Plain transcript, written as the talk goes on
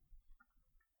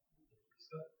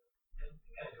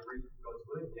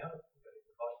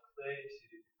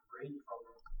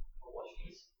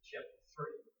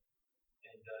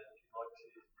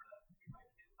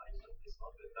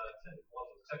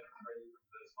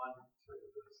1 through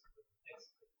the verse of the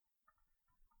next week.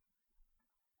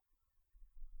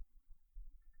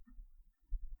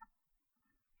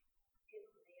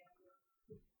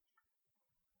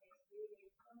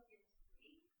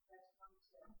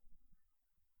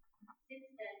 Since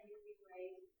then you have been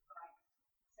raised with Christ.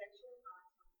 Set your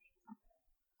hearts on things of earth,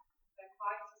 where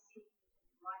Christ is seated at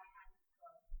the right hand of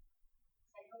God.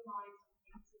 Set your minds on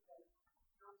things of earth,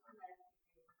 not on earthly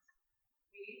things.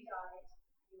 For you died,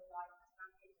 and your life is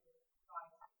now hidden with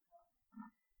Christ in God.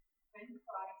 When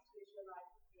Christ, who is your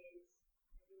life, appears,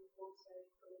 then you also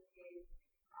will appear in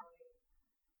glory.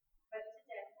 Put to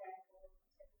death, therefore,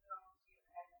 whatever belongs to your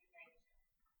earthly nature: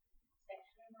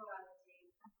 sexual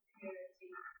immorality,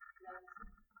 impurity, lust,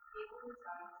 evil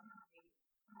desires, and greed,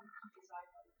 which is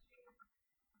idolatry.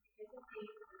 Because of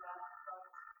these, the wrath of God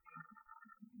is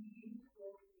coming. You used to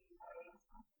walk in these ways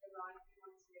in the life you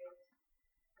once lived,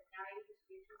 but now you must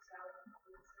rid yourself of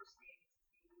all such things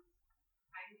as these: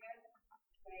 anger,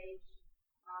 rage,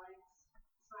 malice,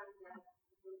 slander,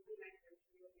 and filthy language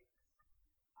from your lips.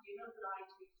 Do not lie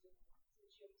to each other,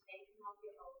 since you have taken off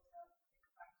your old self with its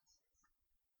practices,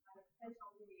 and have put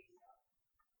on the new self,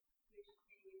 which has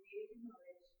been renewed in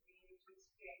knowledge in the image of its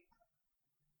Creator.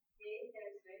 Here there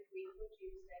is no Greek or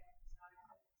Jew, circumcised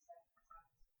or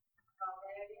uncircumcised,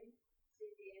 barbarian,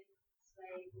 Scythian,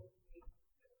 slave or free,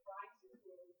 but Christ is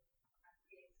all and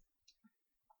is.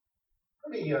 Let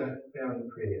me bow in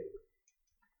prayer.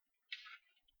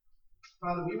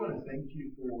 Father, we want to thank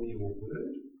you for your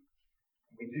word.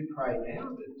 And we do pray now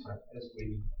that as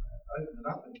we open it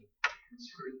up and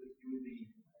consider it, that you would be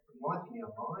enlightening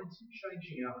our minds and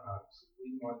changing our hearts, that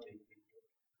we might be people,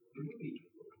 that we would be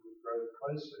people who would grow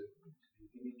closer to the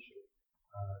image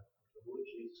of the Lord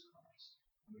Jesus Christ.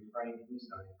 And we pray in his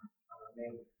name.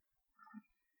 Amen.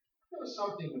 There was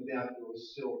something about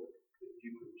yourself that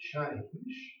you could change,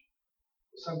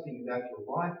 or something about your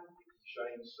life that you could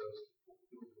change so as to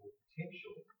fulfill your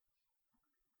potential.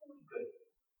 What would it be?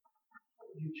 What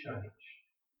would you change?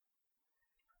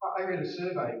 I read a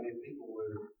survey where people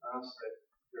were asked that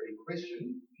very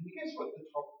question. Can you guess what the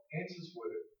top answers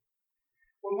were?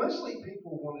 Well, mostly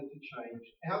people wanted to change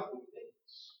outward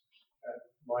things,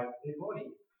 like their body,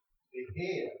 their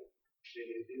hair,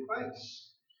 their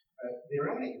face, their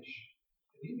age,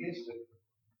 and you guessed it,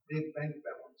 their bank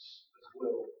balance as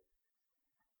well.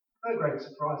 No great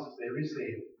surprises there, is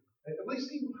there? At least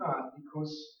in part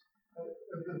because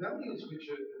of the values which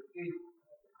are fed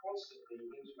constantly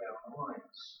into our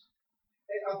minds.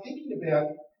 Our thinking about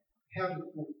how to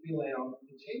fulfill our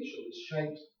potential is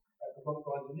shaped a lot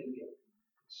by the media.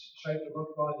 It's shaped a lot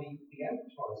by the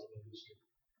advertising industry.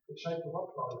 It's shaped a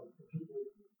lot by the people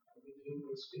with whom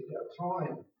we spend our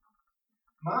time.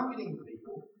 Marketing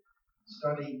people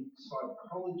study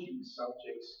psychology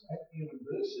subjects at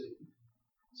university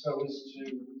so as to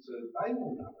they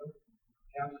will know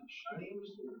how to change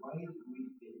the way that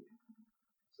we think,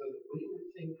 so that we will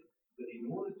think that in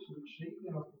order to achieve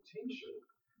our potential,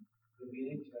 that we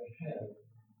need to have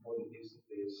what it is that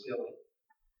they're selling.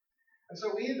 And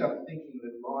so we end up thinking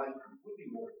that life would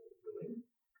be more fulfilling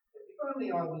if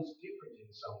only I was different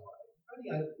in some way, if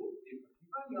only I looked different, if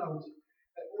only I was,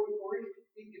 or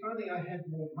if only I had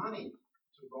more money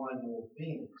to buy more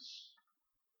things.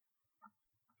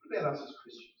 What about us as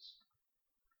Christians?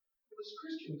 Well, as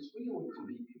Christians, we ought to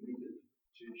be committed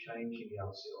to changing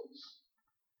ourselves,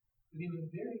 but in a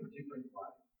very different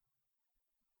way.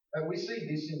 We see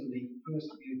this in the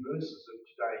first few verses of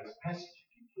today's passage,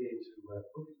 if you care to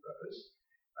look at those.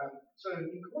 So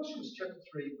in Colossians chapter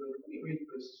 3, let me read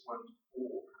verses 1 to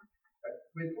 4,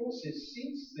 where Paul says,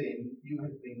 "Since then you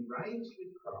have been raised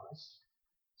with Christ,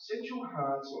 set your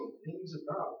hearts on things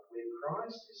above, where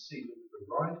Christ is seated at the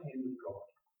right hand of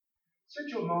God. Set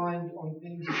your mind on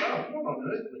things above, not on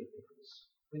earthly things,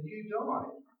 for you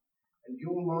died, and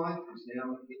your life is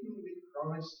now hidden with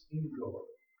Christ in God.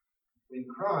 When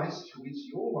Christ, who is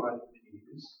your life,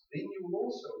 appears, then you will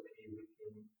also appear with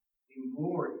him in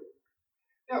glory."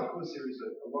 Now, of course, there is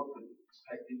a lot that is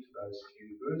packed into those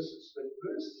few verses, but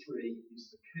verse 3 is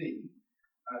the key.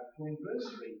 For in verse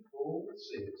 3, Paul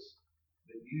says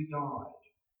that you died.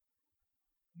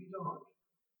 You died.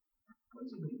 What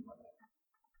does he mean by that?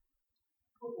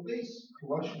 Well, these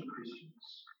Colossian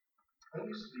Christians, they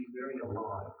used to be very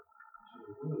alive to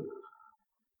the word.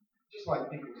 Just like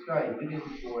people today, living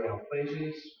for our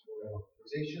pleasures, for our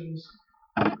possessions,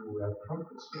 for our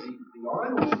comforts, for the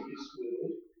idols of this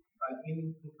world,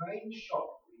 in the vain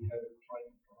shop we have tried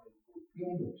to find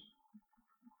fulfillment,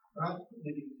 rather than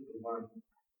living for the one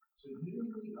to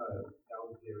whom we owe our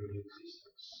very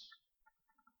existence.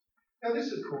 Now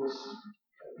this, of course,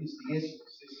 is the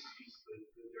essence. This is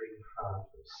the very heart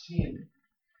of sin,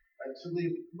 to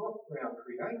live not for our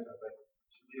Creator, but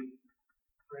to live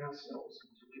for ourselves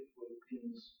and to live for the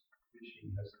things which He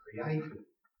has created.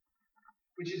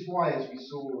 Which is why, as we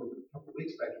saw a couple of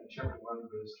weeks back in chapter 1,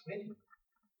 verse 20,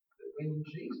 that when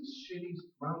Jesus shed His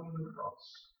blood on the cross,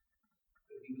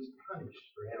 that He was punished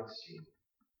for our sin,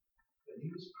 that He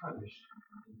was punished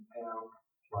in our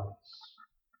place.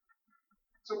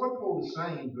 So what Paul is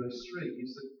saying in verse 3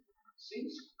 is that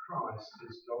since Christ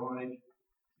has died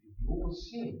for your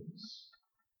sins,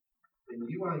 then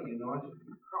you are united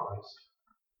with Christ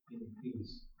in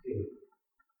His death.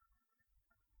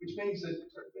 Which means that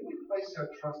when we place our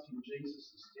trust in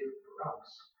Jesus' death for us,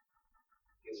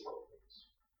 guess what happens?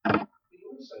 He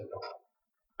also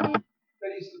died.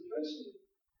 That is, the person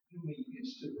whom we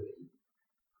used to be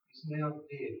is now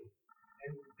dead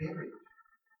and buried.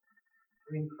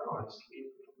 For in Christ we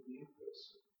have become a new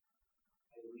person,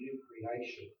 a new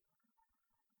creation.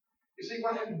 You see,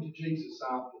 what happened to Jesus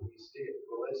after His death?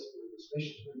 Well, as we'll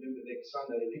especially remember next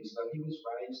Sunday at Easter, He was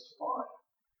raised to life.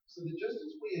 So that just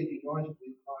as we are united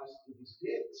with Christ in His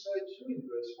death, so too in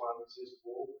verse 1 it says,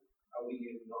 Paul, are we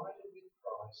united with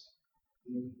Christ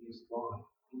in His life,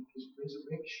 in His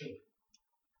resurrection?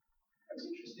 It's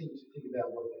interesting to think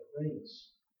about what that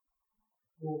means.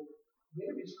 Well,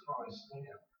 where is Christ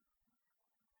now?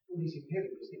 Well, He's in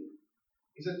heaven, isn't He?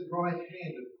 He's at the right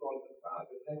hand of God the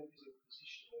Father. That is a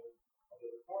position of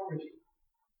authority.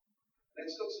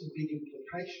 That's got some big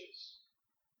implications.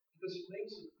 Because it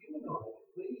means that you and I,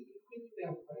 if we put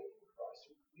our faith in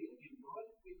Christ, if we are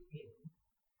united with Him,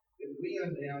 then we are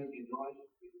now united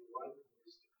with the one who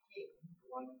is the King, the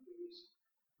one who is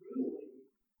ruling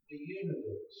the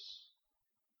universe.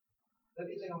 That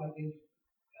is our identity,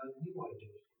 our new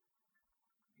identity.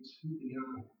 It's who we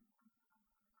are.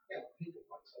 Now, people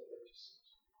might say that just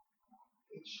seems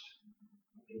etched.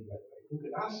 I mean, they look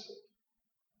at us and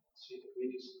see that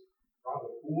we're just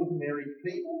rather ordinary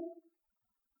people.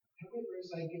 However, as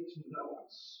they get to know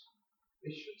us, they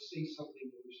should see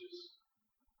something which is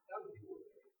out of the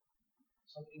ordinary,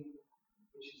 something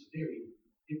which is very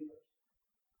different.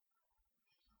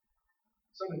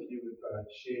 Some of you have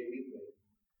shared with me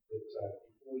that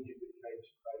before you came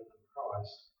to faith in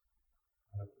Christ,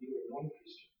 you were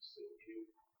non-Christians, that you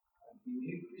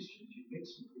knew Christians, you met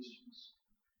some Christians,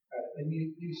 and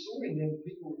you saw in them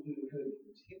people who had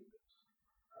contentment,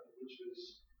 which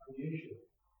was unusual.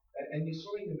 And you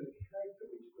saw in them a character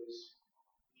which was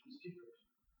different to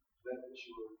that which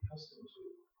you were accustomed to.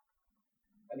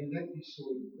 And in that you saw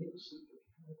a glimpse of the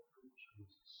character of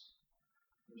Jesus,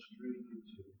 which drew you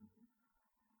to Him.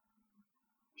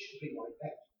 We should be like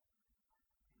that,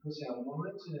 because our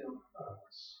minds and our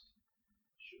hearts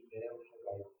should now have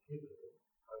a heavenly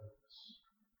focus.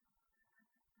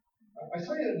 I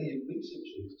say only a glimpse of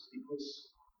Jesus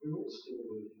because we're all still a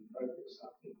work in progress,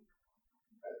 aren't we?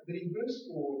 But in verse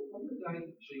 4, on the day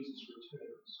that Jesus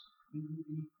returns, we will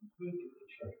be perfectly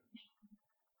changed,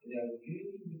 and our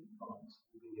union with Christ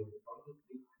will be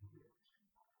abundantly clear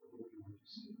for everyone to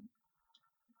see.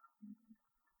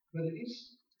 But it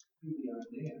is who we are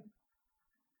now.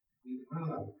 We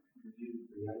are the new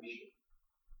creation,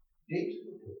 dead to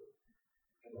the world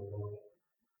and alive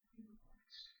in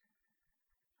Christ.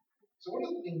 So what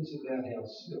are the things about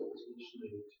ourselves which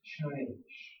need to change?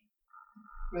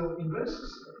 Well, in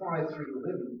verses 5 through to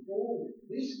 11, Paul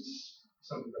lists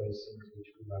some of those things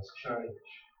which we must change.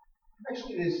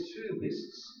 Actually, there's two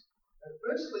lists.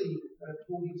 Firstly,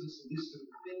 Paul gives us a list of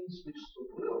the things which the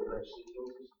world actually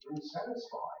tells us will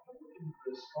satisfy. Look in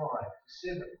verse 5 to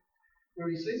 7,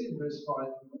 where he says in verse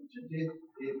 5, put to death,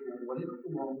 therefore, whatever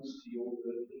belongs to your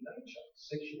earthly nature,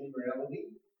 sexual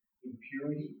immorality,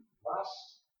 impurity,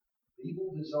 lust,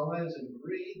 evil desires, and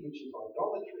greed, which is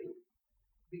idolatry.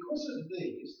 Because of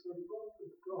these, the wrath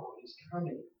of God is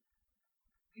coming.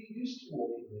 You used to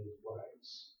walk in these ways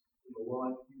in the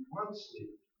life you once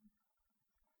lived.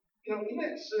 You know, in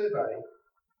that survey,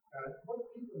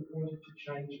 what people wanted to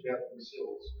change about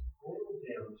themselves boiled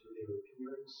down to their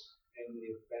appearance and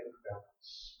their bank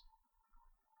balance.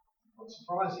 Not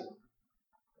surprising,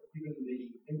 given the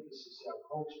emphasis our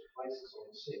culture places on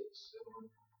sex and on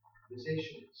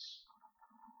possessions.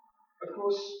 Of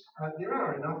course, there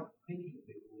are enough thinking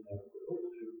people in our world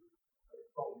who,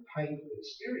 from painful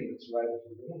experience, are able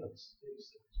to warn us that these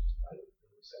things just don't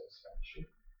bring satisfaction.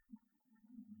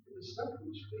 But the stuff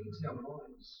which feeds our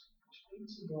minds, which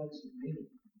feeds the minds of many,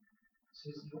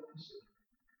 says the opposite.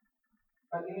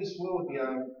 In this world, we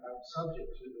are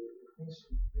subject to the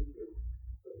constant flicker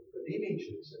of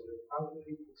images and of other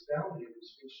people's values,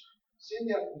 which send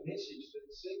out the message that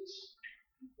sex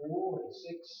before and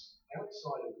sex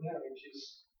outside of marriage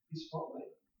is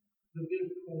fine. The bit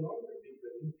of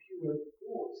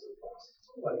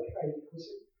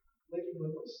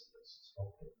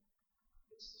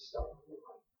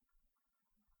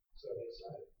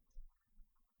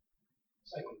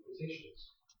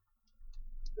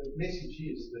message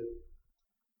is that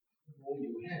the more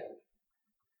you have,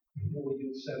 the more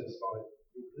you're satisfied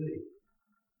will be.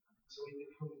 So we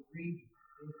become greedy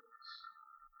things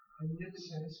and never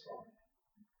satisfied.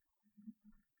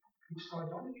 Which is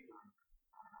idolatry.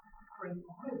 For an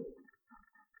idol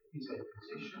is a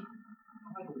position, an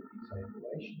idol is a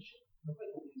relationship, an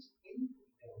idol is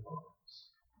anything in our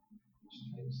lives which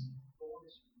takes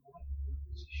God's rightful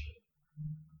position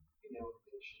in our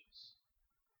affections,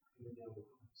 in our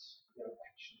lives, in our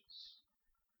actions.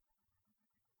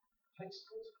 It takes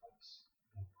God's place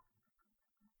in our life.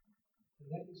 And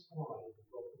that is why the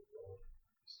wrath of God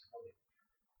is coming.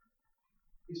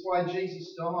 It's why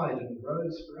Jesus died and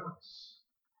rose for us.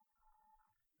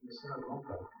 And it's no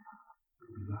longer will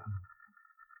be done.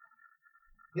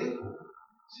 Therefore,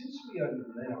 since we are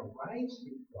now raised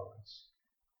with Christ,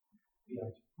 we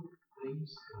are to put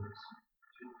these things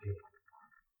to death.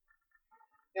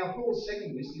 Now, Paul's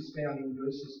second list is found in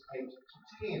verses 8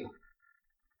 to 10.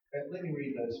 Let me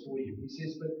read those for you. He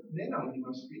says, "But then you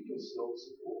must rid yourselves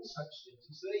of all such things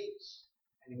as these: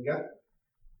 anger,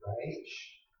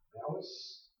 rage,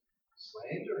 malice,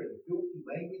 slander, and filthy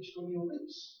language from your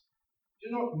lips. Do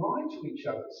not lie to each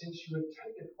other, since you have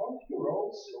taken off your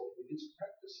old self with its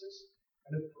practices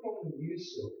and have put on the new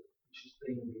self, which is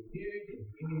being renewed in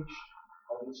the image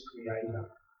of its Creator."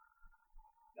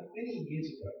 Now, many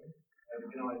years ago,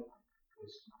 when I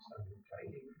was studying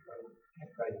dating,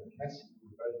 dating Cassie,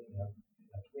 we were both in our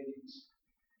 20s,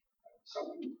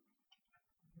 something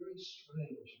very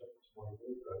strange happened to my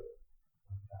wardrobe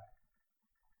one day.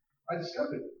 I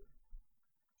discovered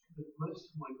that most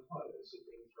of my clothes had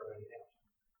been thrown out.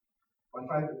 My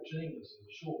favourite jeans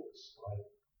and shorts, my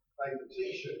favourite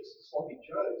t-shirts and sloppy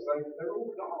joes, they're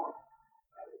all gone.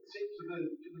 Sent to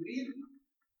the bin,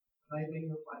 and they've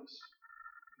been replaced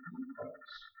with new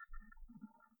clothes.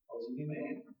 I was a new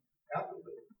man,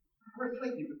 outwardly,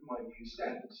 reflective of my new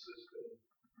status as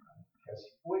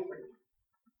Cassie's boyfriend.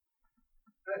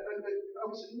 I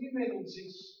was a new man in the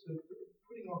sense of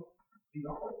putting off the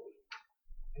old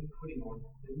and putting on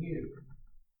the new.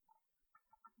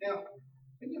 Now,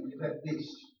 when you look at that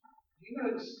list, do you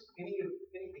notice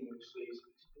anything which these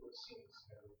particular sins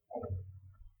have in common?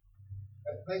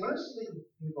 They mostly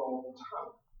involve the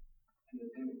tongue and the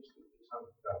damage that the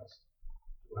tongue does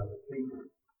to other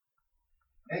people.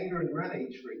 Anger and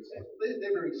rage, for example, they're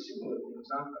very similar things,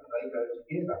 aren't they? They go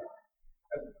together.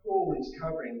 Paul is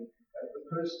covering the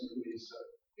person who is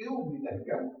filled with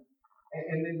anger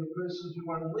and then the person who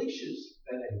unleashes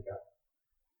that anger.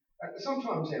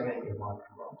 Sometimes our anger might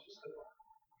be righteous, but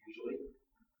usually,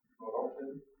 not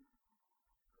often.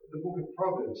 The book of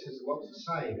Proverbs has a lot to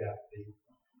say about the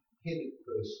headed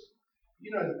person.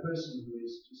 You know, the person who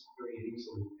is just very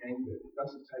easily angered. It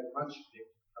doesn't take much for them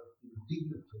to become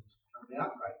indignant, to become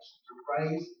outraged, to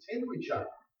raise the temperature.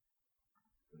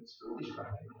 And it's foolish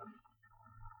behaviour.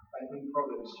 In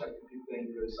Proverbs chapter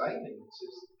 15, verse 18, it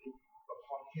says that the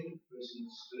hot-headed person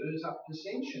stirs up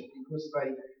dissension because they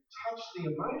touch the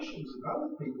emotions of other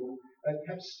people,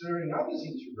 perhaps stirring others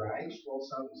into rage,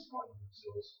 whilst others find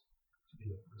themselves to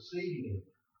be on the receiving end.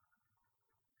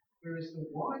 Whereas the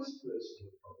wise person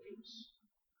in Proverbs,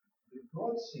 the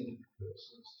God-centered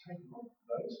person, has taken off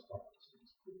those clothes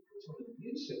and puts on a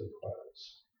new set of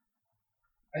clothes.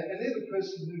 And they're the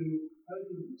person who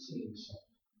overlooks an insult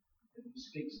and who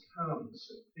speaks calmness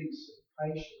and peace and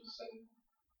patience and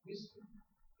wisdom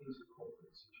into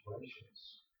conflict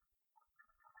situations.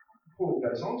 Paul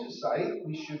goes on to say that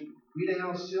we should rid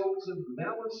ourselves of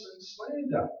malice and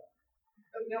slander.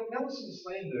 Now, malice and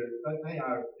slander, they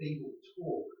are evil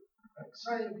talk,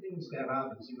 saying things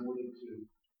about others in order to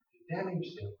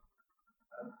damage them,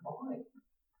 lying,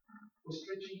 or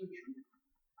stretching the truth,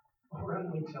 or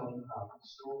only telling half the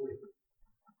story,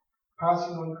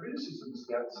 passing on criticisms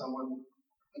about someone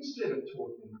instead of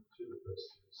talking to the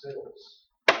person themselves.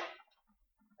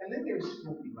 And then there is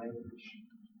filthy language.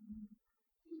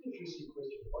 It's an interesting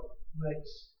question. What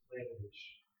makes language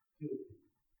filthy?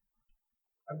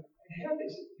 How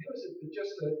is it that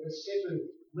just a set of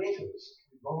letters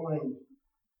combined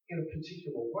in a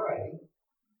particular way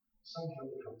somehow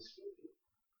becomes filthy?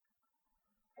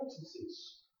 Perhaps it's this.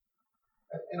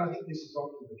 And I think this is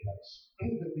often the case,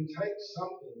 that we take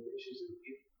something which is a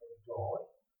gift from God,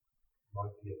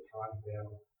 might be a part of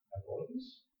our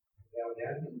bodies, our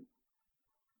anatomy,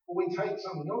 or we take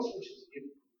something else which is a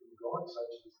gift from God,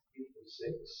 such as the gift of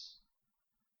sex,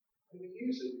 and we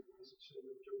use it as a term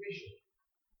of derision,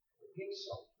 or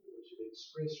insult, or to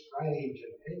express rage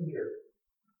and anger.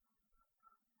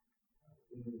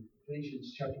 In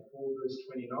Ephesians chapter 4, verse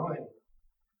 29,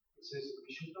 it says that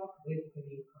we should not let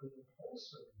any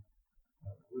unwholesome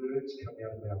words come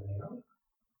out of our mouth,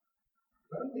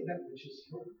 but only that which is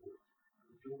helpful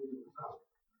in building up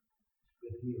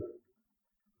the hearer,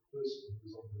 the person who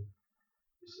is on the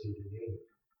receiving end.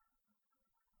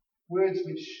 Words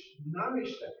which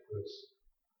nourish that person,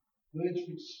 words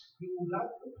which build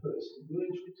up the person,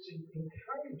 words which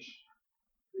encourage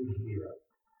the hearer,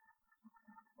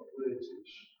 not words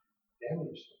which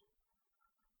damage them,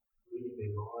 reading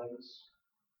their minds,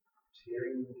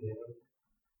 tearing them down.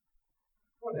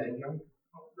 Not anger,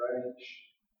 not rage,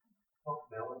 not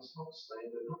malice, not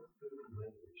slander, not filthy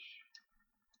language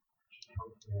should come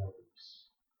from our lips.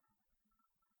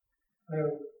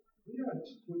 We are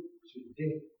to put to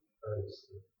death those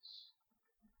things.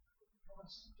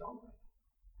 Christ died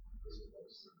because of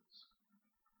those things.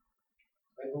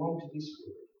 They belong to this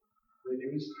world, where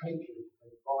there is hatred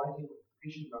and fighting and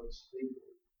division amongst people.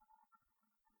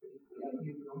 But if we are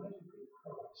united with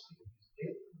Christ in his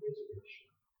death and resurrection,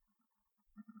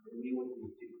 then we ought to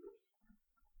be different.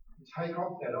 We take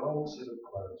off that old set of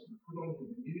clothes and put on the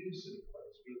new set of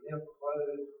clothes. We are now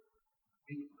clothed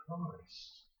with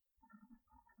Christ.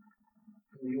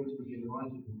 And we ought to be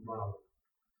united in love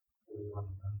for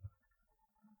one another.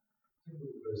 Look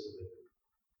at verse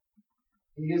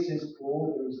 11. Here, says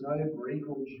Paul, there is no Greek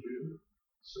or Jew,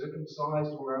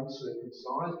 circumcised or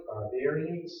uncircumcised,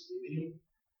 barbarian, Scythian,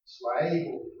 slave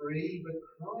or free, but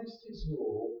Christ is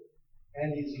all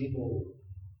and is in all.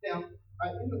 Now,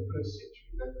 in the first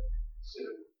century, that set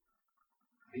of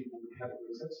people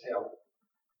categories, that's how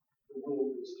the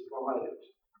world was divided.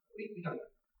 We don't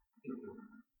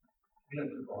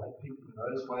divide people in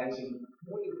those ways anymore.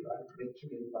 You don't get too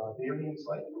many barbarians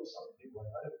later, or some people I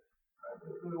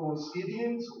know, or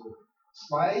Scythians, or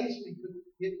slaves,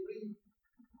 yet we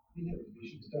have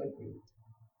divisions, don't we?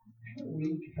 How do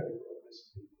we categorise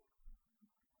people?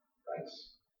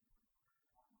 Race,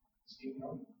 skin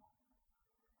color,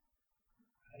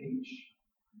 age,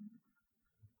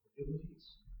 abilities,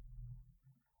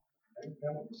 bank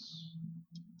balance,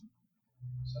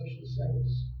 social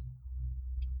status.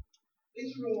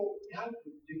 These are all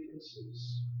outward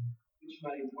differences which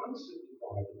may once have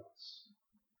divided us.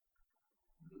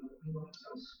 Do not unite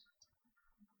us.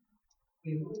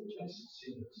 We are all just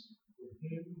sinners for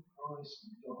whom Christ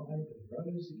died and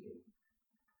rose again.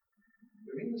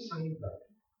 We're in the same boat,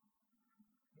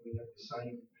 and we have the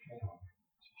same power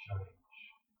to change.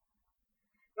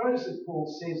 Notice that Paul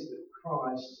says that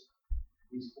Christ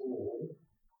is all,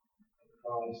 and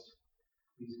Christ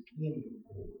is in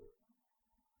all.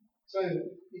 So,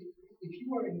 if you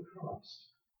are in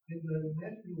Christ, then no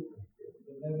matter your background,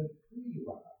 no matter who you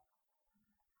are,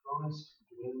 Christ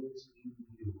dwells in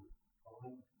you by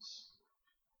the Spirit.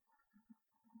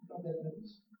 You know what that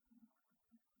means?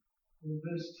 In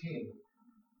verse 10,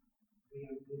 we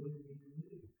are being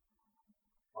renewed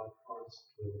by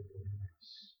Christ dwelling in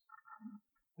us.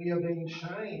 We are being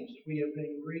changed, we are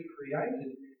being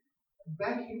recreated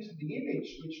back into the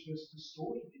image which was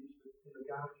distorted in the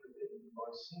Garden of Eden by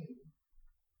sin.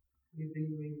 We've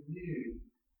been renewed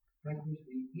back into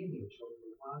the image of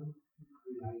the one who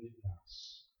created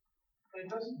us. And it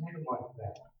doesn't happen like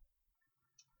that.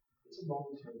 It's a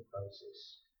long-term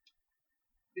process.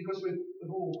 Because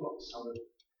we've all got some of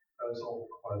those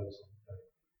old clothes on, don't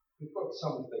we? We've got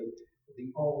some of the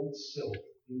old self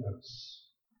in us.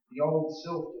 The old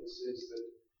self that says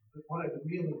that what I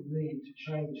really need to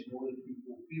change in order to be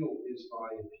fulfilled is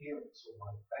my appearance or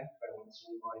my bank balance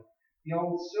or the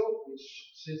old self which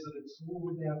says that it's all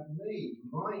about me,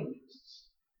 my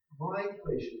interests, my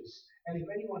pleasures. And if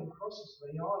anyone crosses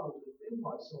me, I will defend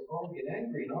myself, I'll get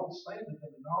angry and I'll stand with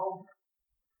them and I'll...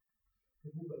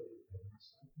 We've all got to do things,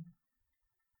 don't we?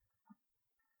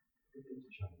 We need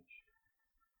to change.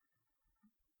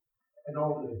 An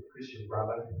older Christian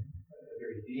brother, a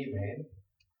very dear man,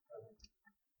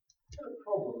 had a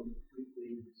problem with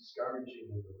the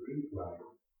discouraging and the rude way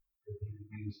that he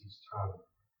would use his tongue.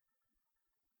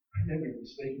 I remember him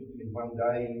speaking to me one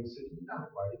day and he said, "Don't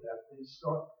worry about me,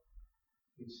 Scott.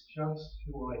 It's just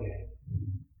who I am."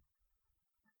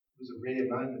 It was a rare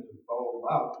moment of bold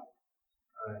love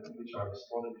in which I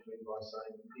responded to him by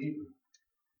saying, "Dear,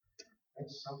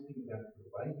 that's something about the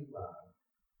way you are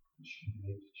which you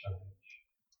need to change."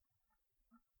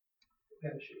 What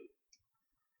about you?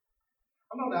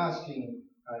 I'm not asking,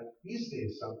 is there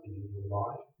something in your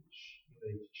life which you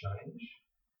need to change?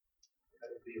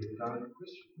 That would be a redundant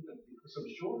question, wouldn't it? Because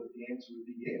I'm sure that the answer would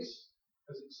be yes,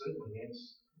 as it certainly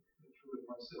is true of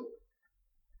myself.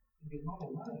 And you're not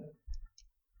alone.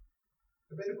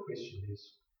 The better question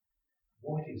is,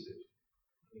 what is it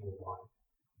in your life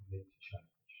you need to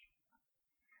change?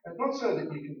 And not so that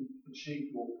you can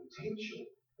achieve your potential,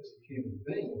 as a human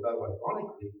being, although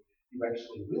ironically you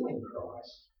actually will in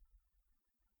Christ,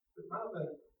 but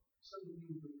rather so that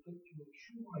you reflect your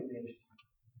true identity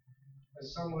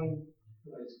as someone who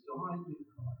has died with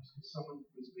Christ, as someone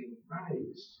who has been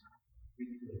raised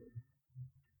with Him.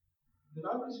 That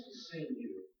others can see in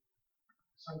you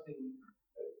something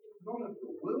not of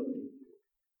the world in you,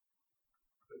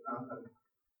 but rather that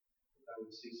they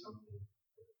would see something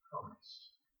of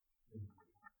Christ in you.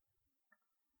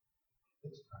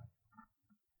 Let's pray.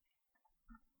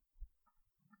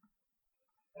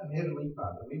 Our Heavenly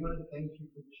Father, we want to thank you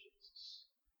for Jesus.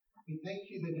 We thank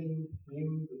you that in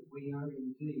Him that we are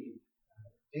indeed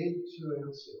dead to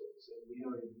ourselves and we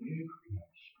are a new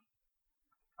creation.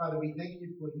 Father, we thank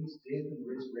you for His death and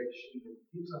resurrection that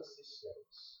gives us this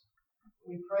status.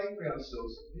 We pray for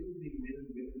ourselves that we would be men and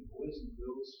women, boys and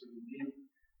girls who live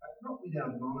not with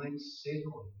our minds set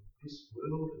on this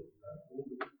world and all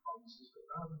the promises, but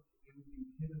rather that we would be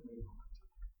heavenly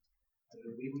minded and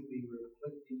that we would be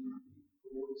reflecting the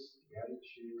thoughts, the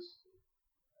attitudes, the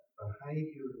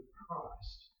behaviour of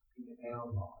Christ in our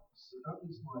lives, that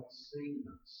others might see in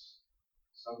us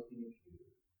something of you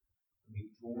and be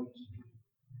drawn to you.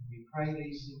 We pray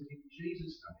these things in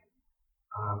Jesus' name.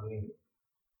 Amen.